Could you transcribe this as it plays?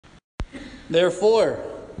Therefore,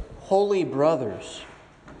 holy brothers,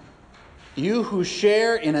 you who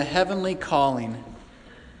share in a heavenly calling,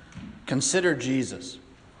 consider Jesus.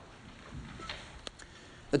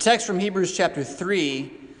 The text from Hebrews chapter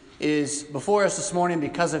 3 is before us this morning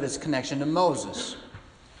because of its connection to Moses.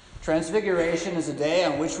 Transfiguration is a day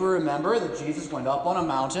on which we remember that Jesus went up on a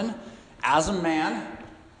mountain as a man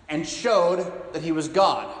and showed that he was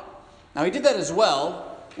God. Now, he did that as well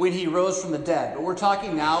when he rose from the dead. But we're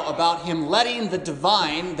talking now about him letting the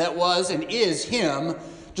divine that was and is him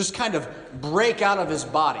just kind of break out of his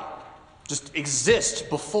body, just exist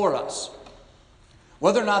before us.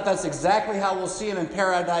 Whether or not that's exactly how we'll see him in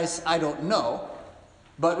paradise, I don't know.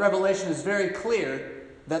 But Revelation is very clear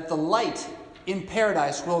that the light in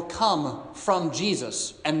paradise will come from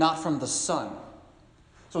Jesus and not from the sun.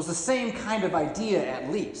 So it's the same kind of idea, at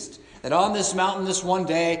least, that on this mountain this one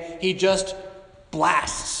day, he just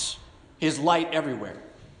blasts his light everywhere.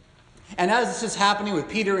 And as this is happening with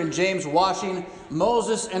Peter and James watching,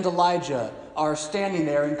 Moses and Elijah are standing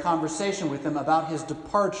there in conversation with him about his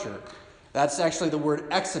departure. That's actually the word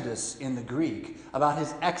exodus in the Greek, about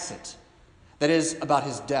his exit. That is, about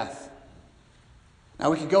his death. Now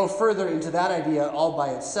we could go further into that idea all by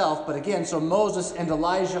itself, but again, so Moses and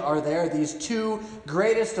Elijah are there, these two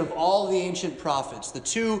greatest of all the ancient prophets. The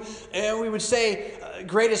two, we would say,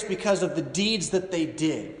 greatest because of the deeds that they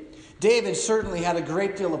did. David certainly had a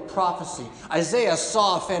great deal of prophecy. Isaiah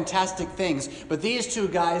saw fantastic things, but these two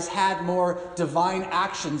guys had more divine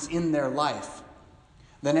actions in their life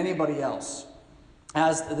than anybody else.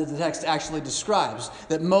 As the text actually describes,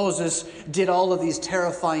 that Moses did all of these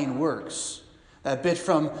terrifying works. That bit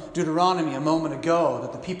from Deuteronomy a moment ago,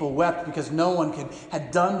 that the people wept because no one had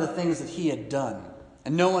done the things that he had done,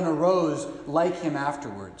 and no one arose like him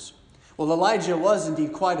afterwards. Well, Elijah was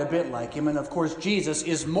indeed quite a bit like him, and of course Jesus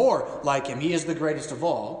is more like him. He is the greatest of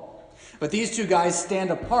all. But these two guys stand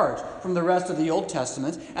apart from the rest of the Old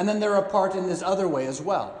Testament, and then they're apart in this other way as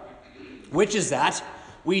well. Which is that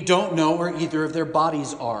we don't know where either of their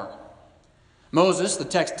bodies are. Moses, the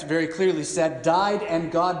text very clearly said, died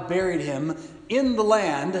and God buried him in the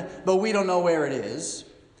land, but we don't know where it is.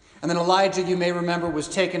 And then Elijah, you may remember, was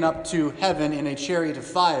taken up to heaven in a chariot of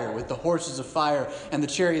fire with the horses of fire and the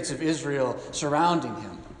chariots of Israel surrounding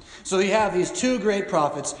him. So you have these two great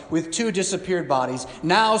prophets with two disappeared bodies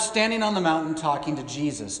now standing on the mountain talking to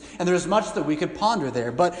Jesus. And there's much that we could ponder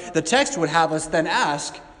there. But the text would have us then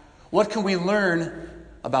ask, what can we learn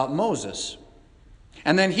about Moses?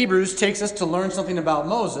 And then Hebrews takes us to learn something about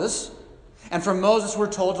Moses. And from Moses,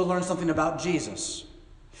 we're told to learn something about Jesus.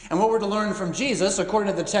 And what we're to learn from Jesus,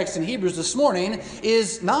 according to the text in Hebrews this morning,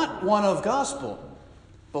 is not one of gospel,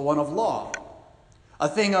 but one of law. A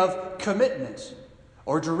thing of commitment,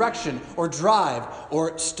 or direction, or drive,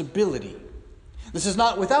 or stability. This is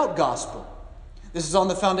not without gospel. This is on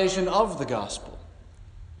the foundation of the gospel.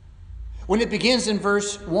 When it begins in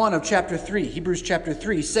verse 1 of chapter 3, Hebrews chapter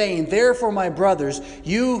 3, saying, "Therefore, my brothers,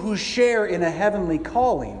 you who share in a heavenly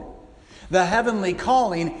calling," the heavenly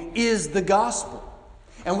calling is the gospel.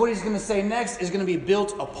 And what he's going to say next is going to be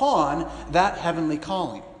built upon that heavenly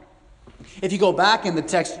calling. If you go back in the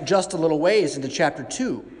text just a little ways into chapter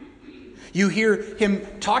 2, you hear him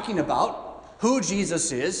talking about who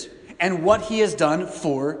Jesus is and what he has done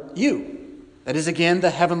for you. That is, again,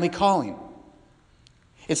 the heavenly calling.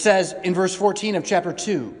 It says in verse 14 of chapter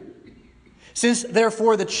 2, "Since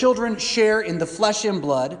therefore the children share in the flesh and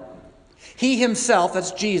blood, he himself,"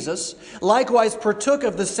 that's Jesus, "likewise partook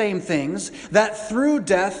of the same things, that through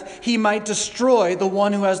death he might destroy the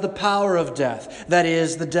one who has the power of death, that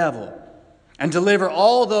is, the devil, and deliver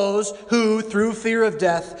all those who, through fear of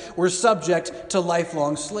death, were subject to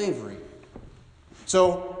lifelong slavery."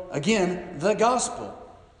 So, again, the gospel.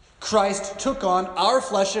 Christ took on our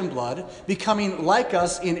flesh and blood, becoming like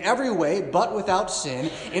us in every way but without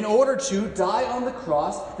sin, in order to die on the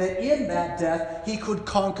cross, that in that death he could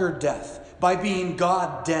conquer death by being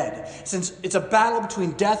God dead. Since it's a battle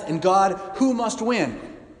between death and God, who must win?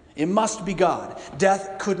 It must be God.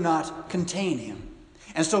 Death could not contain him.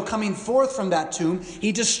 And so coming forth from that tomb,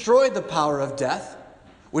 he destroyed the power of death,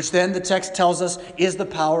 which then the text tells us is the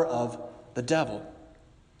power of the devil.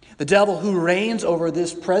 The devil who reigns over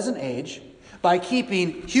this present age by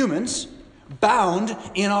keeping humans bound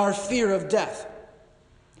in our fear of death.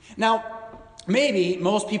 Now, maybe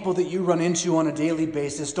most people that you run into on a daily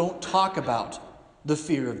basis don't talk about the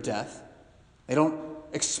fear of death. They don't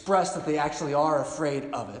express that they actually are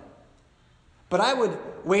afraid of it. But I would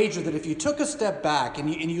wager that if you took a step back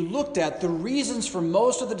and you looked at the reasons for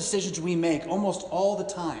most of the decisions we make almost all the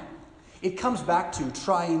time, it comes back to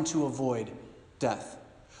trying to avoid death.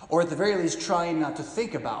 Or at the very least, trying not to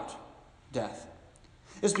think about death.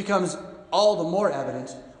 This becomes all the more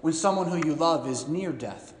evident when someone who you love is near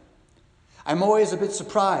death. I'm always a bit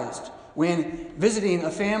surprised when visiting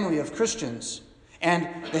a family of Christians and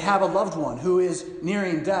they have a loved one who is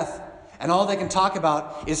nearing death, and all they can talk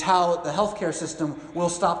about is how the healthcare system will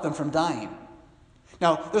stop them from dying.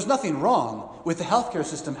 Now, there's nothing wrong with the healthcare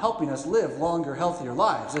system helping us live longer, healthier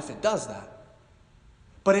lives if it does that.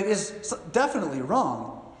 But it is definitely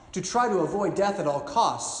wrong to try to avoid death at all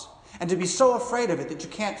costs and to be so afraid of it that you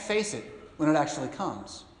can't face it when it actually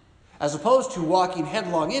comes, as opposed to walking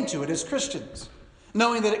headlong into it as Christians,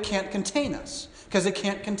 knowing that it can't contain us because it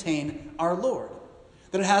can't contain our Lord,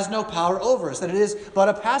 that it has no power over us, that it is but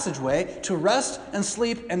a passageway to rest and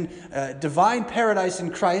sleep and divine paradise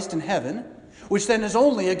in Christ in heaven, which then is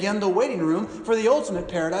only, again, the waiting room for the ultimate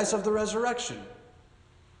paradise of the resurrection.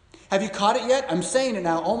 Have you caught it yet? I'm saying it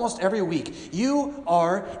now almost every week. You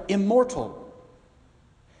are immortal.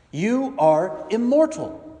 You are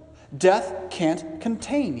immortal. Death can't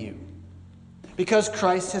contain you because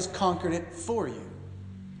Christ has conquered it for you.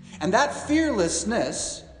 And that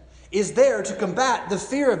fearlessness is there to combat the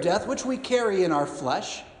fear of death, which we carry in our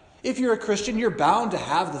flesh. If you're a Christian, you're bound to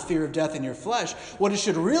have the fear of death in your flesh. What it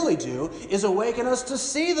should really do is awaken us to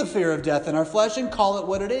see the fear of death in our flesh and call it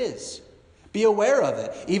what it is. Be aware of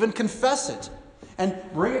it, even confess it, and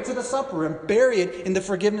bring it to the supper and bury it in the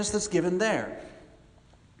forgiveness that's given there.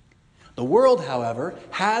 The world, however,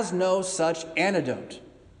 has no such antidote.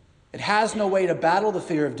 It has no way to battle the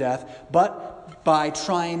fear of death but by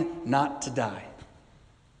trying not to die.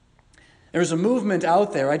 There's a movement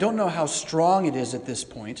out there, I don't know how strong it is at this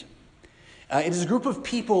point. It is a group of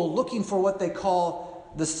people looking for what they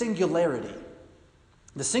call the singularity.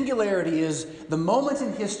 The singularity is the moment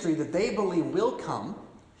in history that they believe will come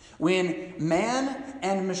when man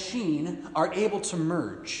and machine are able to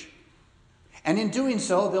merge. And in doing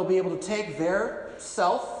so, they'll be able to take their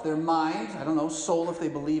self, their mind, soul if they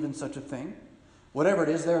believe in such a thing, whatever it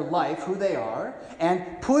is, their life, who they are,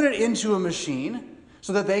 and put it into a machine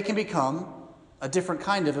so that they can become a different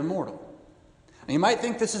kind of immortal. Now, you might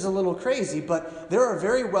think this is a little crazy, but there are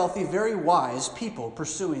very wealthy, very wise people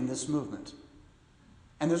pursuing this movement.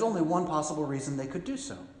 And there's only one possible reason they could do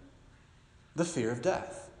so: the fear of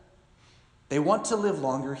death. They want to live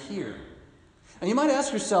longer here. And you might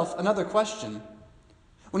ask yourself another question.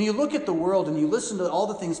 When you look at the world and you listen to all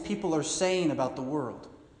the things people are saying about the world,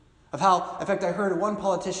 of how, in fact, I heard one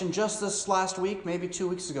politician just this last week, maybe 2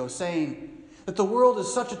 weeks ago, saying that the world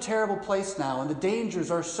is such a terrible place now and the dangers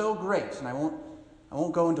are so great. And I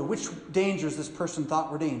won't go into which dangers this person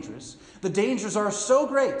thought were dangerous. The dangers are so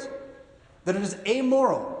great that it is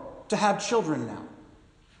amoral to have children now.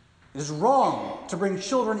 It is wrong to bring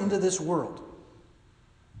children into this world.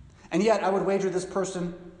 And yet, I would wager this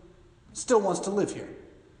person still wants to live here,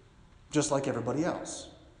 just like everybody else.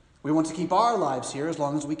 We want to keep our lives here as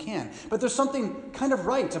long as we can. But there's something kind of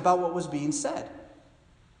right about what was being said.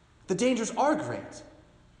 The dangers are great.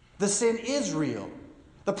 The sin is real.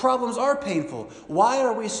 The problems are painful. Why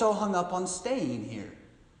are we so hung up on staying here?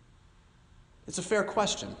 It's a fair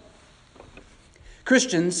question.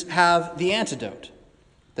 Christians have the antidote,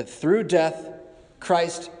 that through death,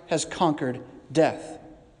 Christ has conquered death.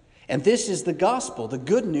 And this is the gospel, the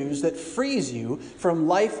good news that frees you from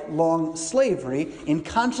lifelong slavery in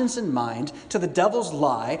conscience and mind to the devil's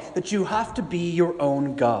lie that you have to be your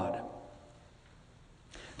own God.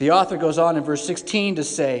 The author goes on in verse 16 to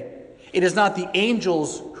say, "It is not the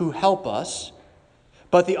angels who help us,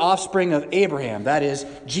 but the offspring of Abraham," that is,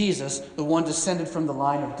 Jesus, the one descended from the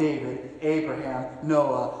line of David, Abraham,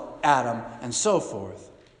 Noah, Adam, and so forth.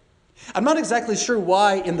 I'm not exactly sure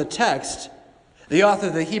why in the text the author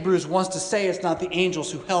of the Hebrews wants to say it's not the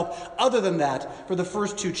angels who help. Other than that, for the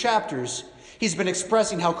first 2 chapters, he's been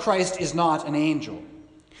expressing how Christ is not an angel.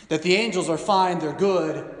 That the angels are fine, they're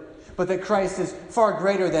good, but that Christ is far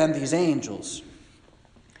greater than these angels.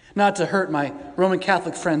 Not to hurt my Roman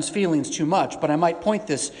Catholic friends' feelings too much, but I might point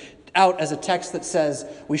this out as a text that says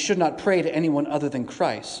we should not pray to anyone other than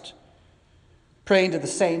Christ. Praying to the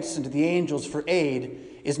saints and to the angels for aid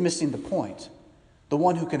is missing the point. The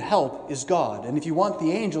one who can help is God. And if you want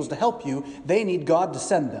the angels to help you, they need God to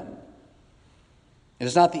send them. It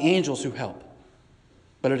is not the angels who help,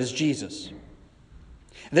 but it is Jesus.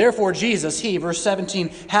 Therefore, Jesus, he, verse 17,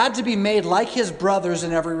 had to be made like his brothers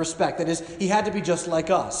in every respect. That is, he had to be just like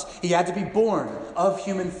us. He had to be born of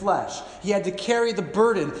human flesh. He had to carry the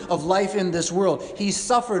burden of life in this world. He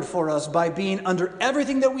suffered for us by being under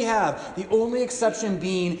everything that we have, the only exception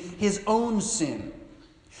being his own sin.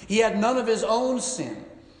 He had none of his own sin,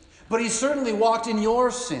 but he certainly walked in your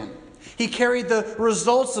sin. He carried the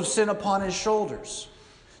results of sin upon his shoulders,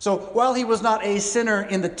 So while he was not a sinner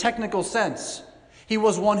in the technical sense, he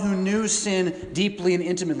was one who knew sin deeply and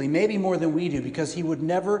intimately, maybe more than we do, because he would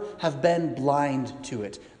never have been blind to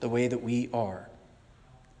it the way that we are.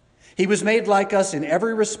 He was made like us in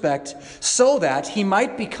every respect so that he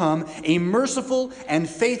might become a merciful and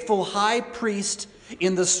faithful high priest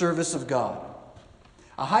in the service of God.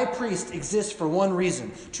 A high priest exists for one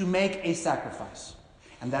reason, to make a sacrifice.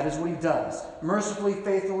 And that is what he does. Mercifully,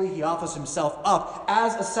 faithfully, he offers himself up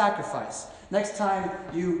as a sacrifice. Next time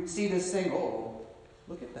you see this thing, oh,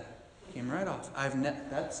 look at that. Came right off.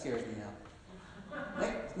 That scares me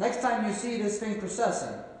now. Next time you see this thing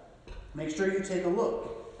processing, make sure you take a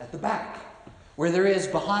look at the back, where there is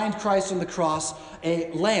behind Christ on the cross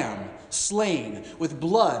a lamb slain with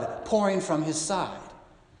blood pouring from his side.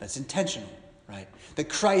 That's intentional, right? That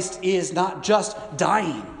Christ is not just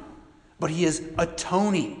dying, but he is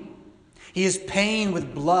atoning. He is paying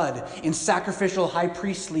with blood in sacrificial high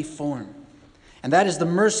priestly form. And that is the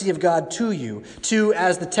mercy of God to you, to,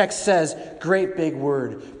 as the text says, great big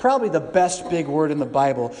word, probably the best big word in the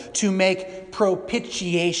Bible, to make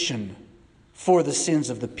propitiation for the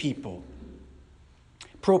sins of the people.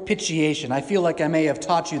 Propitiation. I feel like I may have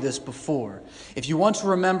taught you this before. If you want to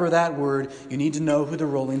remember that word, you need to know who the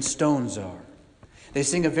Rolling Stones are. They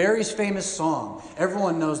sing a very famous song.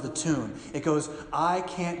 Everyone knows the tune. It goes, I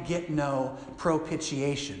can't get no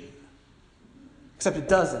propitiation. Except it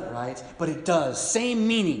doesn't, right? But it does. Same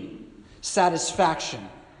meaning. Satisfaction,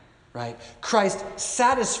 right? Christ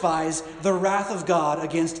satisfies the wrath of God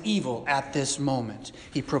against evil at this moment.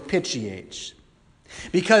 He propitiates.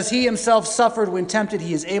 Because he himself suffered when tempted,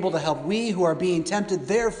 he is able to help we who are being tempted.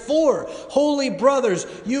 Therefore, holy brothers,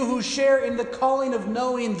 you who share in the calling of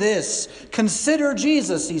knowing this, consider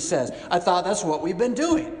Jesus, he says. I thought that's what we've been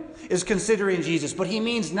doing, is considering Jesus. But he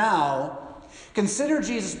means now, consider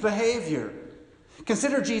Jesus' behavior.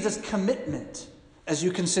 Consider Jesus' commitment as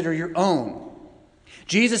you consider your own.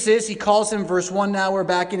 Jesus is, he calls him, verse 1 now, we're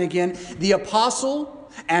back in again, the apostle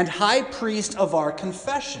and high priest of our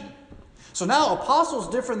confession. So now apostle is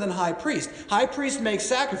different than high priest. High priest makes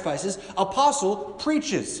sacrifices. Apostle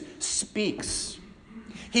preaches, speaks.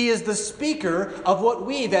 He is the speaker of what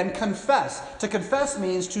we then confess. To confess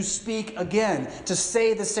means to speak again, to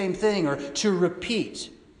say the same thing, or to repeat.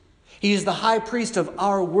 He is the high priest of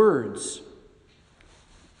our words.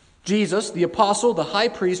 Jesus, the apostle, the high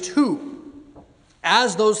priest, who,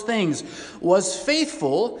 as those things, was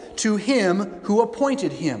faithful to him who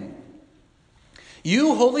appointed him.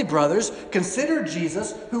 You, holy brothers, consider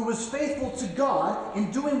Jesus, who was faithful to God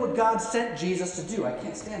in doing what God sent Jesus to do. I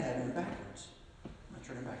can't stand having him backwards. I'm going to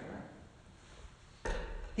turn him back around.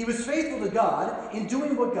 He was faithful to God in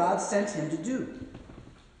doing what God sent him to do.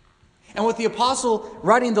 And what the apostle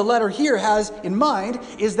writing the letter here has in mind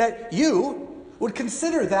is that you would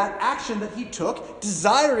consider that action that he took,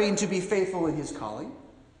 desiring to be faithful in his calling,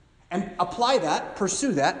 and apply that,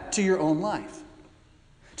 pursue that to your own life.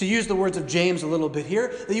 To use the words of James a little bit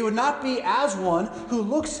here, that you would not be as one who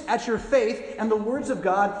looks at your faith and the words of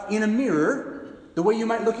God in a mirror, the way you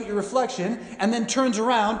might look at your reflection, and then turns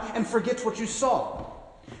around and forgets what you saw.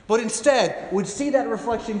 But instead would see that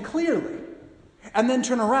reflection clearly, and then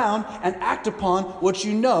turn around and act upon what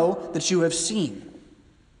you know that you have seen.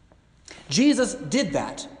 Jesus did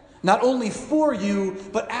that, not only for you,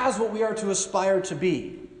 but as what we are to aspire to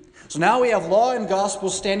be. So now we have law and gospel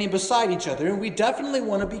standing beside each other, and we definitely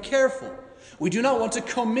want to be careful. We do not want to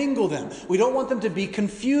commingle them. We don't want them to be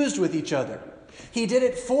confused with each other. He did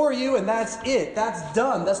it for you, and that's it. That's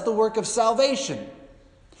done. That's the work of salvation.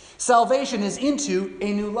 Salvation is into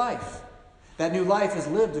a new life. That new life is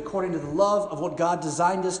lived according to the love of what God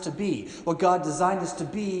designed us to be. What God designed us to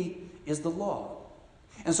be is the law.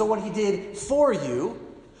 And so what he did for you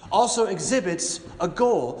also exhibits a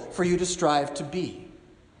goal for you to strive to be.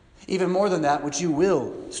 Even more than that, which you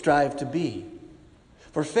will strive to be.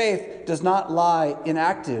 For faith does not lie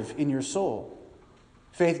inactive in your soul.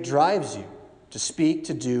 Faith drives you to speak,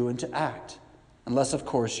 to do, and to act. Unless, of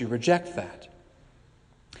course, you reject that.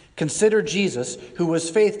 Consider Jesus, who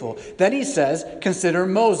was faithful. Then he says, consider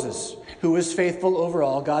Moses, who was faithful over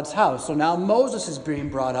all God's house. So now Moses is being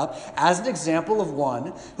brought up as an example of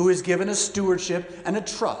one who is given a stewardship and a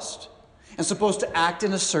trust and supposed to act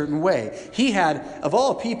in a certain way. He had, of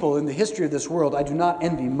all people in the history of this world, I do not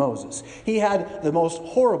envy Moses. He had the most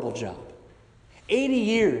horrible job. 80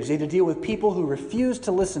 years he had to deal with people who refused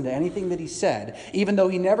to listen to anything that he said, even though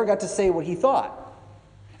he never got to say what he thought.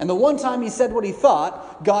 And the one time he said what he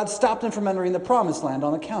thought, God stopped him from entering the promised land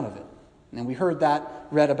on account of it. And we heard that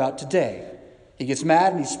read about today. He gets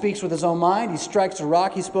mad and he speaks with his own mind. He strikes a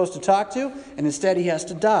rock he's supposed to talk to, and instead he has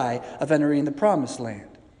to die of entering the promised land.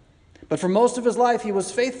 But for most of his life, he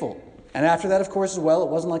was faithful. And after that, of course, as well, it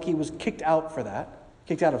wasn't like he was kicked out for that,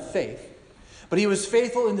 kicked out of faith. But he was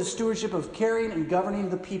faithful in the stewardship of caring and governing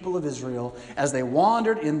the people of Israel as they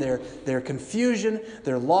wandered in their confusion,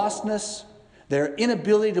 their lostness, their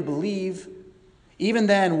inability to believe, even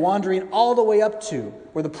then wandering all the way up to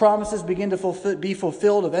where the promises begin to be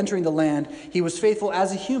fulfilled of entering the land. He was faithful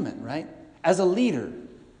as a human, right? As a leader.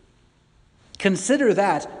 Consider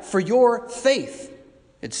that for your faith,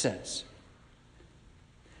 it says.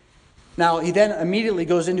 Now, he then immediately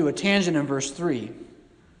goes into a tangent in verse 3.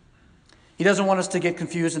 He doesn't want us to get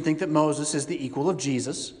confused and think that Moses is the equal of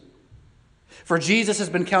Jesus. For Jesus has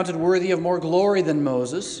been counted worthy of more glory than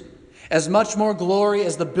Moses, as much more glory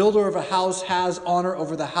as the builder of a house has honor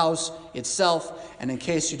over the house itself. And in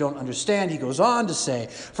case you don't understand, he goes on to say,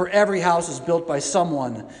 for every house is built by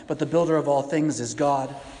someone, but the builder of all things is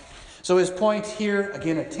God. So his point here,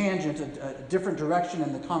 again, a tangent, a different direction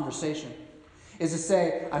in the conversation, is to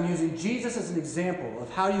say, I'm using Jesus as an example of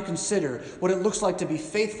how you consider what it looks like to be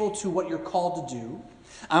faithful to what you're called to do.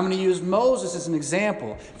 I'm going to use Moses as an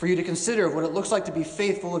example for you to consider what it looks like to be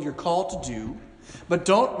faithful of your call to do. But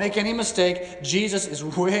don't make any mistake, Jesus is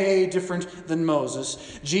way different than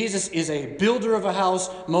Moses. Jesus is a builder of a house.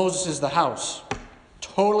 Moses is the house.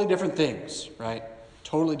 Totally different things, right?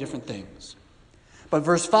 Totally different things. But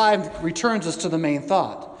verse 5 returns us to the main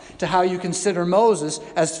thought, to how you consider Moses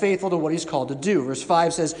as faithful to what he's called to do. Verse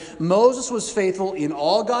 5 says, Moses was faithful in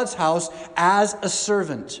all God's house as a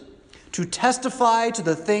servant, to testify to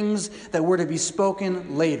the things that were to be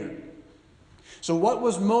spoken later. So what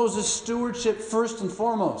was Moses' stewardship first and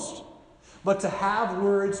foremost? But to have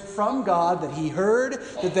words from God that he heard,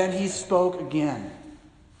 that then he spoke again.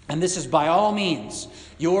 And this is by all means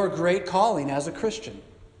your great calling as a Christian.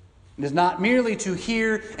 It is not merely to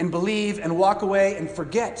hear and believe and walk away and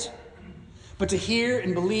forget, but to hear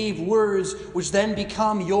and believe words which then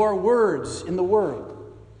become your words in the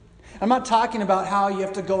world. I'm not talking about how you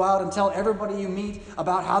have to go out and tell everybody you meet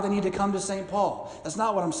about how they need to come to St. Paul. That's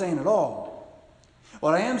not what I'm saying at all.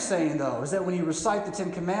 What I am saying, though, is that when you recite the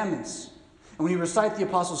Ten Commandments, and when you recite the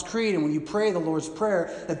Apostles' Creed, and when you pray the Lord's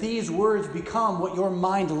Prayer, that these words become what your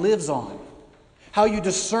mind lives on, how you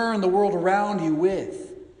discern the world around you with,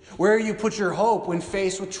 where you put your hope when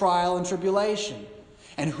faced with trial and tribulation,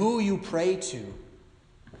 and who you pray to.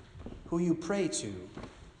 Who you pray to.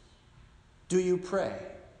 Do you pray?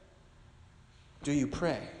 Do you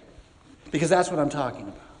pray? Because that's what I'm talking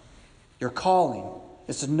about. Your calling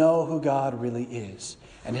is to know who God really is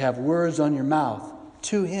and to have words on your mouth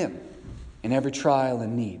to him in every trial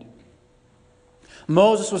and need.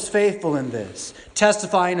 Moses was faithful in this,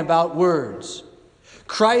 testifying about words.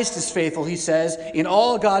 Christ is faithful, he says, in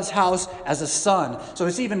all God's house as a son. So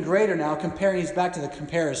it's even greater now, he's back to the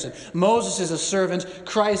comparison. Moses is a servant,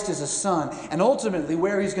 Christ is a son. And ultimately,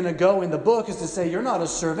 where he's going to go in the book is to say, you're not a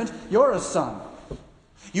servant, you're a son.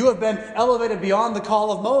 You have been elevated beyond the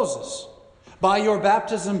call of Moses by your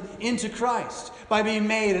baptism into Christ, by being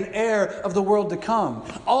made an heir of the world to come.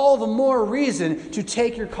 All the more reason to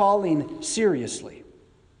take your calling seriously,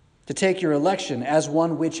 to take your election as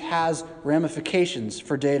one which has ramifications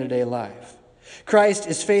for day-to-day life. Christ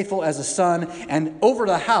is faithful as a son, and over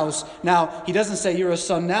the house. Now, he doesn't say you're a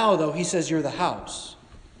son now, though. He says you're the house,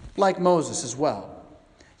 like Moses as well.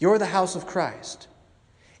 You're the house of Christ.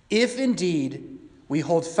 If indeed we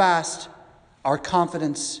hold fast our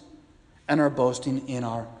confidence and our boasting in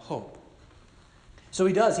our hope. So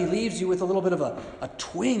he does. He leaves you with a little bit of a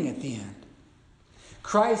twing at the end.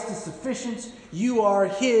 Christ is sufficient. You are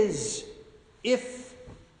his if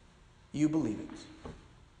you believe it.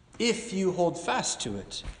 If you hold fast to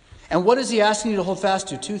it. And what is he asking you to hold fast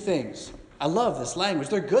to? Two things. I love this language.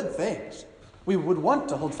 They're good things. We would want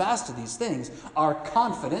to hold fast to these things. Our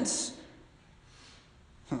confidence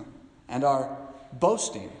and our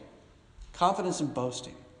boasting. Confidence and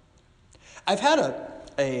boasting. I've had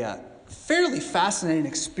a fairly fascinating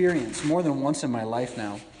experience more than once in my life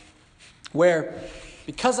now, where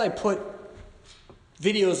because I put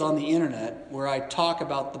videos on the internet where I talk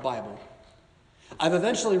about the Bible, I've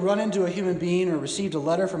eventually run into a human being or received a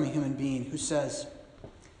letter from a human being who says,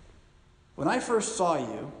 when I first saw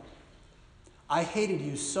you, I hated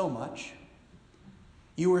you so much.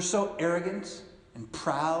 You were so arrogant and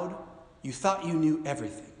proud. You thought you knew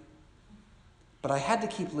everything. But I had to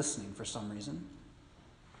keep listening for some reason.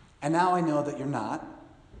 And now I know that you're not.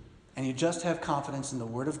 And you just have confidence in the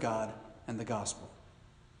Word of God and the gospel.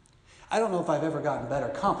 I don't know if I've ever gotten better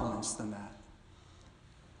compliments than that.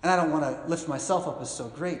 And I don't want to lift myself up as so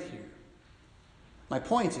great here. My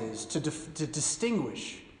point is to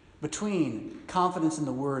distinguish between confidence in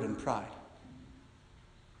the Word and pride.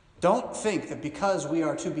 Don't think that because we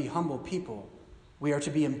are to be humble people, we are to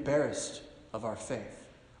be embarrassed of our faith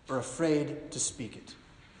or afraid to speak it.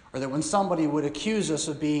 Or that when somebody would accuse us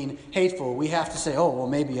of being hateful, we have to say, oh, well,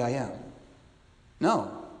 maybe I am.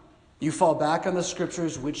 No. You fall back on the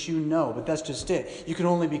Scriptures which you know, but that's just it. You can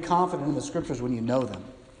only be confident in the Scriptures when you know them,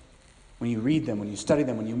 when you read them, when you study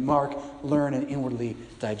them, when you mark, learn, and inwardly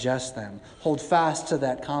digest them. Hold fast to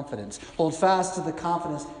that confidence. Hold fast to the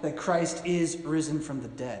confidence that Christ is risen from the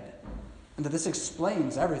dead, and that this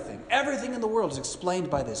explains everything. Everything in the world is explained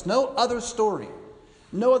by this. No other story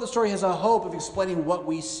has a hope of explaining what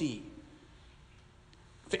we see.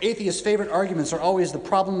 The atheists' favorite arguments are always the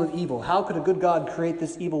problem of evil. How could a good God create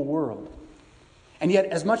this evil world? And yet,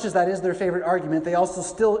 as much as that is their favorite argument, they also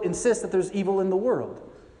still insist that there's evil in the world.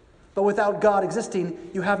 But without God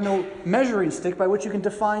existing, you have no measuring stick by which you can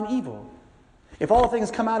define evil. If all things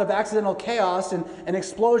come out of accidental chaos and an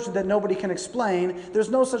explosion that nobody can explain, there's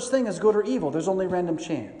no such thing as good or evil. There's only random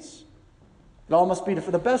chance. It all must be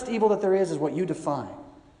for the best evil that there is what you define.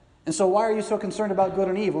 And so why are you so concerned about good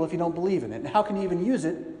and evil if you don't believe in it? And how can you even use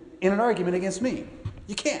it in an argument against me?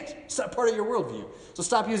 You can't. It's not part of your worldview. So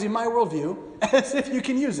stop using my worldview as if you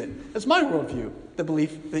can use it. It's my worldview, the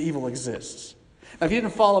belief that evil exists. Now, if you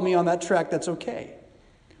didn't follow me on that track, that's okay.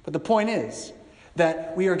 But the point is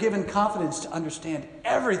that we are given confidence to understand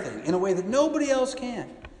everything in a way that nobody else can.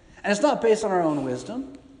 And it's not based on our own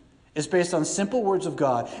wisdom. It's based on simple words of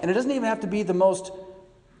God. And it doesn't even have to be the most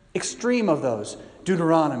extreme of those.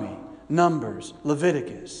 Deuteronomy, Numbers,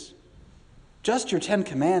 Leviticus. Just your 10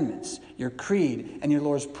 Commandments, your creed, and your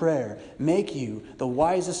Lord's Prayer make you the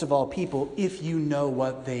wisest of all people if you know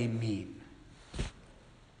what they mean.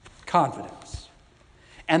 Confidence.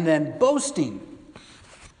 And then boasting.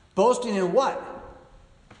 Boasting in what?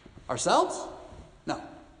 Ourselves? No.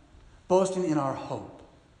 Boasting in our hope.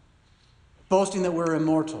 Boasting that we're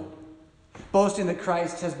immortal. Boasting that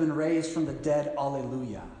Christ has been raised from the dead.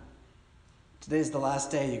 Alleluia. Today's the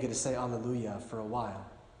last day you get to say Alleluia for a while.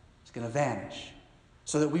 It's going to vanish.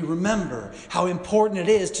 So that we remember how important it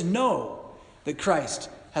is to know that Christ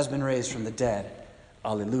has been raised from the dead.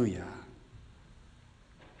 Alleluia.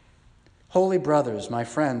 Holy brothers, my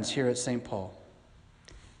friends here at St. Paul,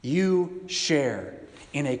 you share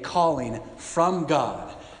in a calling from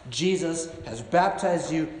God. Jesus has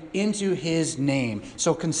baptized you into his name.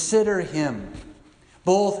 So consider him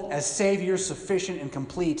both as Savior, sufficient and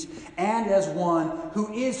complete, and as one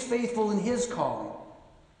who is faithful in his calling,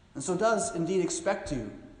 and so does indeed expect you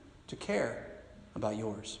to care about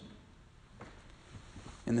yours.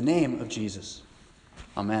 In the name of Jesus,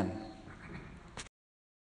 amen.